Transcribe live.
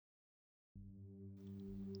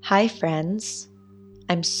Hi, friends.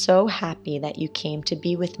 I'm so happy that you came to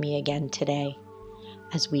be with me again today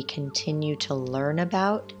as we continue to learn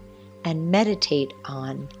about and meditate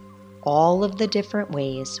on all of the different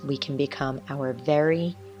ways we can become our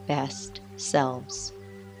very best selves.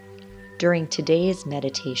 During today's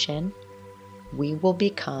meditation, we will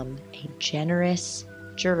become a generous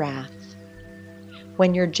giraffe.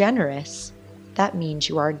 When you're generous, that means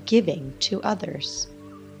you are giving to others.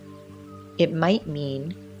 It might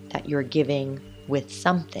mean that you're giving with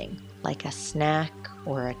something like a snack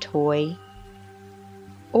or a toy,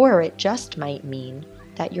 or it just might mean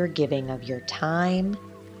that you're giving of your time,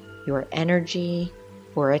 your energy,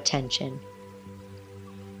 or attention.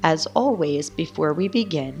 As always, before we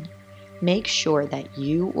begin, make sure that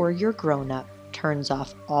you or your grown-up turns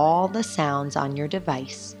off all the sounds on your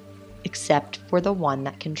device, except for the one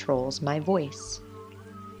that controls my voice.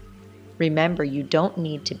 Remember, you don't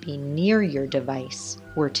need to be near your device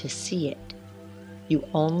or to see it. You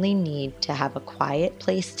only need to have a quiet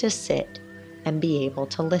place to sit and be able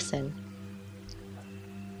to listen.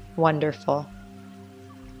 Wonderful.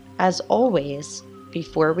 As always,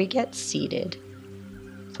 before we get seated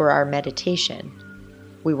for our meditation,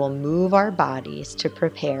 we will move our bodies to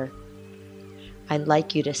prepare. I'd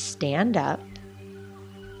like you to stand up,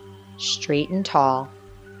 straight and tall.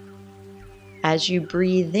 As you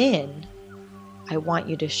breathe in, I want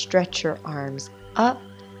you to stretch your arms up,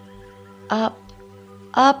 up,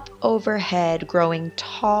 up overhead, growing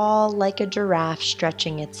tall like a giraffe,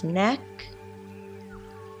 stretching its neck.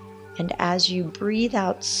 And as you breathe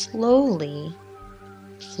out slowly,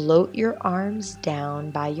 float your arms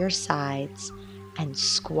down by your sides and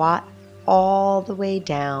squat all the way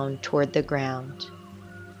down toward the ground.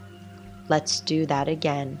 Let's do that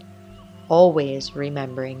again, always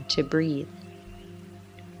remembering to breathe.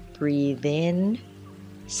 Breathe in,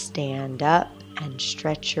 stand up, and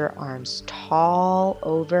stretch your arms tall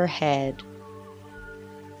overhead.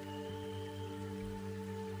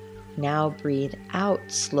 Now breathe out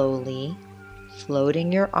slowly,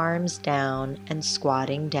 floating your arms down and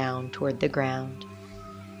squatting down toward the ground.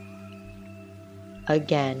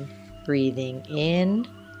 Again, breathing in,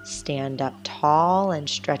 stand up tall and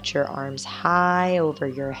stretch your arms high over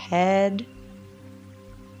your head.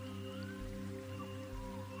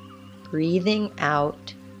 Breathing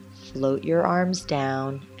out, float your arms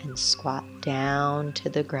down and squat down to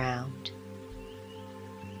the ground.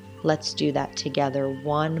 Let's do that together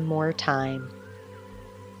one more time.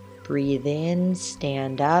 Breathe in,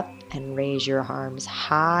 stand up, and raise your arms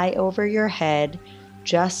high over your head,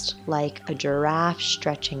 just like a giraffe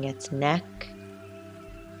stretching its neck.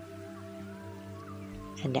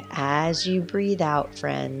 And as you breathe out,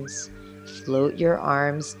 friends, float your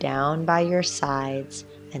arms down by your sides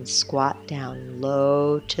and squat down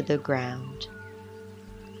low to the ground.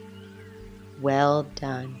 Well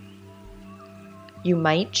done. You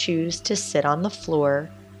might choose to sit on the floor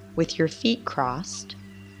with your feet crossed,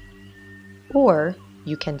 or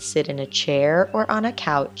you can sit in a chair or on a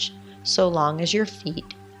couch so long as your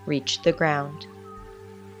feet reach the ground.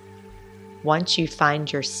 Once you find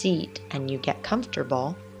your seat and you get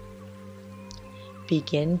comfortable,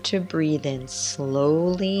 begin to breathe in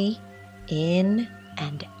slowly in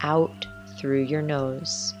and out through your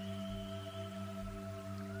nose.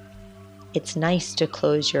 It's nice to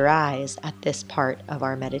close your eyes at this part of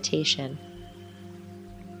our meditation.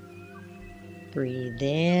 Breathe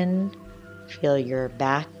in, feel your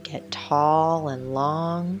back get tall and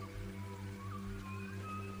long.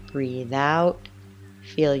 Breathe out,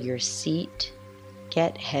 feel your seat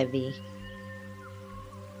get heavy.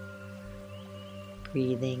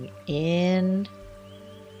 Breathing in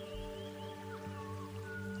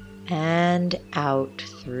and out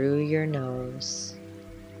through your nose.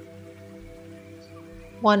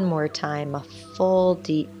 One more time, a full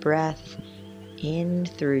deep breath in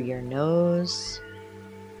through your nose.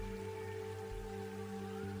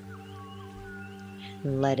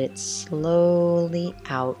 And let it slowly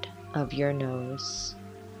out of your nose.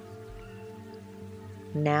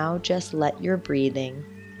 Now just let your breathing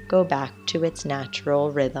go back to its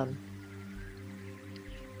natural rhythm.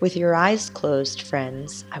 With your eyes closed,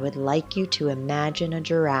 friends, I would like you to imagine a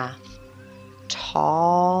giraffe,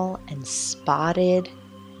 tall and spotted,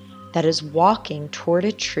 that is walking toward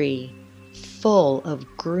a tree full of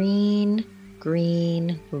green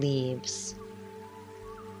leaves.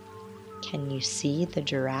 Can you see the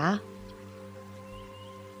giraffe?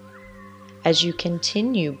 As you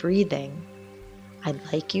continue breathing, I'd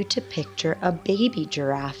like you to picture a baby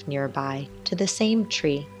giraffe nearby to the same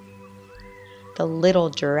tree. The little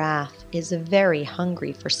giraffe is very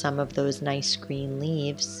hungry for some of those nice green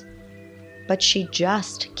leaves. but she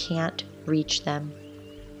just can't reach them.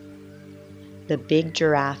 The big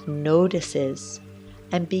giraffe notices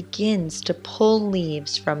and begins to pull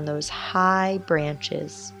leaves from those high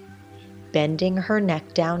branches, bending her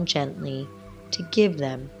neck down gently to give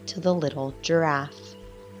them to the little giraffe.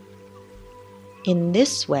 In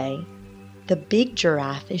this way, the big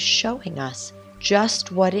giraffe is showing us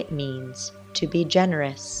just what it means to be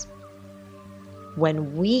generous.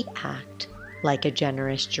 When we act like a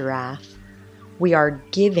generous giraffe, we are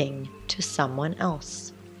giving to someone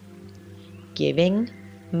else. Giving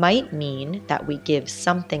might mean that we give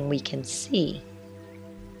something we can see,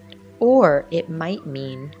 or it might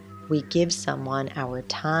mean we give someone our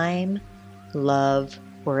time, love,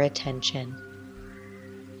 or attention.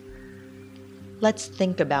 Let's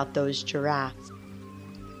think about those giraffes.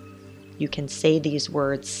 You can say these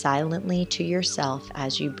words silently to yourself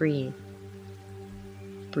as you breathe.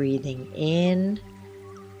 Breathing in,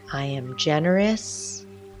 I am generous.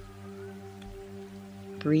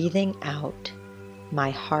 Breathing out,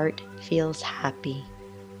 my heart feels happy.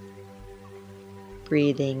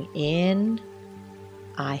 Breathing in,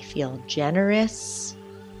 I feel generous.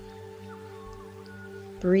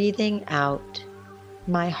 Breathing out,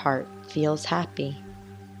 my heart feels happy.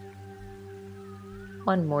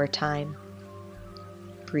 One more time.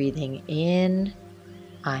 Breathing in,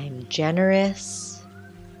 I'm generous.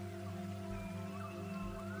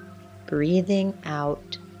 Breathing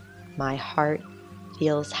out, my heart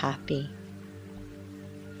feels happy.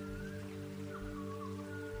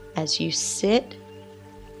 As you sit,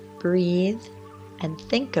 breathe, and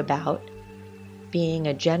think about being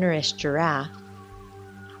a generous giraffe,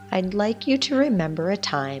 I'd like you to remember a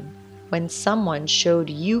time when someone showed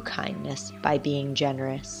you kindness by being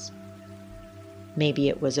generous. Maybe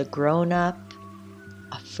it was a grown-up,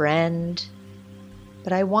 a friend,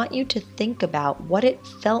 but I want you to think about what it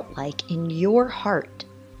felt like in your heart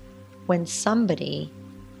when somebody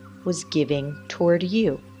was giving toward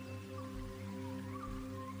you.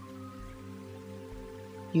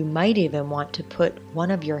 You might even want to put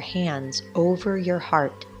one of your hands over your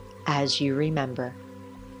heart as you remember.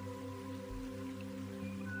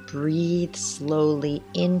 Breathe slowly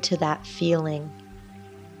into that feeling.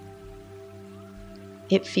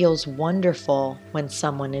 It feels wonderful when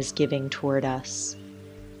someone is giving toward us.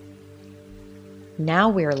 Now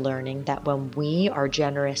we're learning that when we are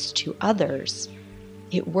generous to others,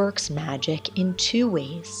 it works magic in two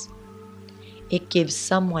ways. It gives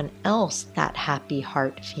someone else that happy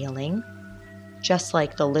heart feeling, just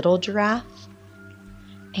like the little giraffe,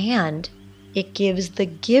 and it gives the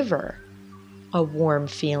giver a warm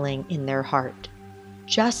feeling in their heart,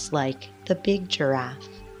 just like the big giraffe.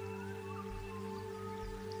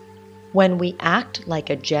 When we act like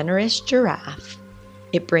a generous giraffe,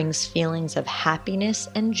 it brings feelings of happiness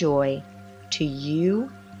and joy to you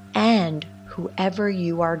and whoever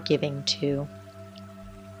you are giving to.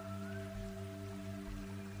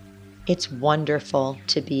 It's wonderful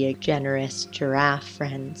to be a generous giraffe,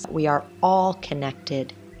 friends. We are all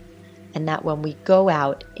connected, and that when we go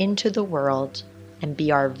out into the world and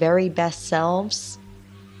be our very best selves,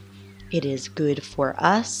 it is good for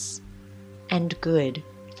us and good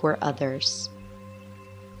for others.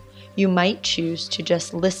 You might choose to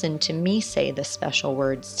just listen to me say the special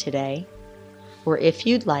words today, or if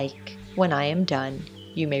you'd like, when I am done,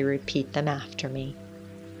 you may repeat them after me.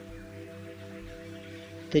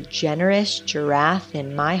 The generous giraffe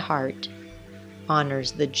in my heart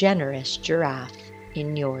honors the generous giraffe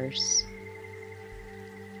in yours.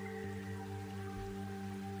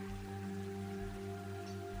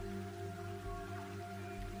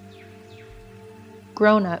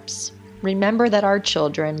 Grown-ups, remember that our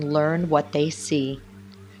children learn what they see,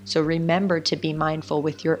 so remember to be mindful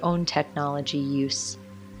with your own technology use.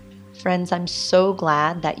 Friends, I'm so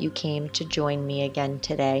glad that you came to join me again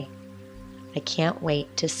today. I can't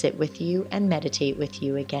wait to sit with you and meditate with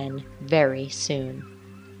you again very soon.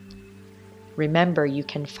 Remember, you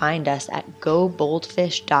can find us at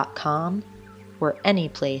goboldfish.com or any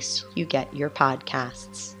place you get your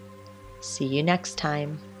podcasts. See you next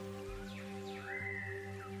time.